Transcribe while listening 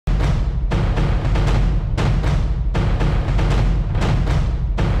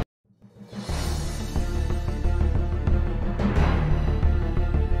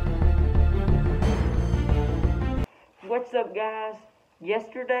What's up, guys?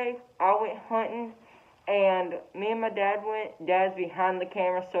 Yesterday I went hunting and me and my dad went. Dad's behind the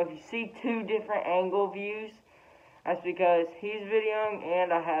camera, so if you see two different angle views, that's because he's videoing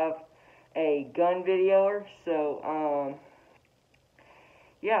and I have a gun videoer. So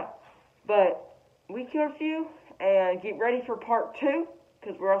yeah, but we killed a few, and get ready for part 2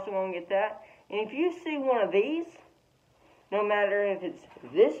 because we're also going to get that. And if you see one of these, no matter if it's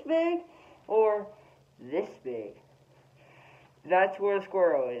this big or this big, that's where the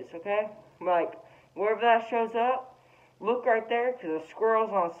squirrel is, okay? Like, wherever that shows up, look right there, because the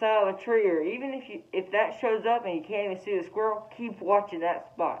squirrel's on the side of the tree, or even if that shows up and you can't even see the squirrel, keep watching that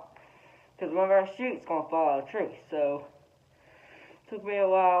spot, because whenever I shoot, it's going to fall out of the tree. So, it took me a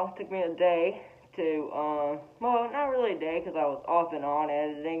while, took me a day to, well, not really a day, because I was off and on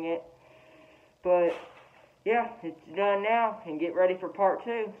editing it, but, yeah, it's done now, and get ready for part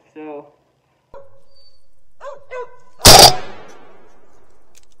 2, so...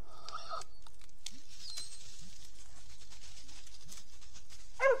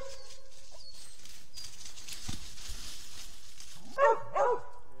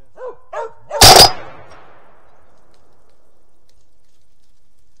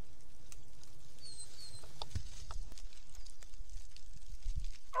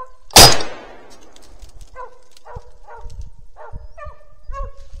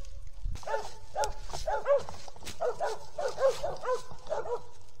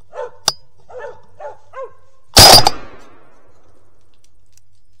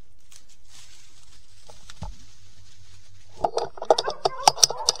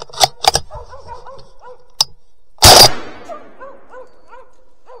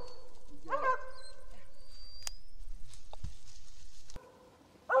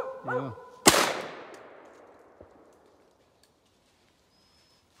 Yeah.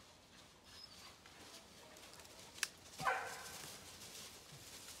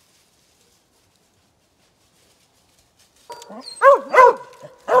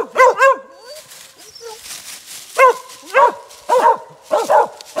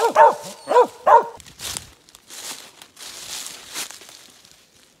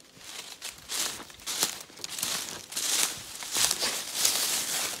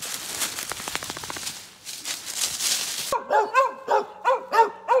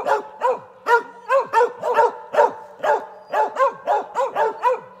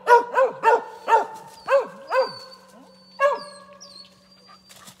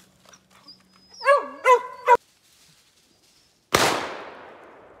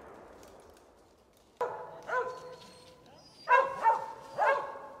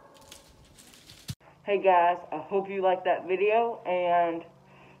 Hey guys, I hope you liked that video, and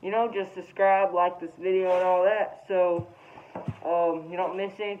just subscribe, like this video and all that, so you don't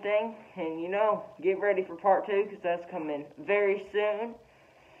miss anything. And get ready for part 2 because that's coming very soon.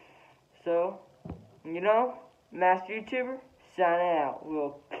 So Master YouTuber signing out.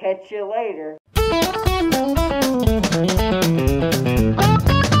 We'll catch you later.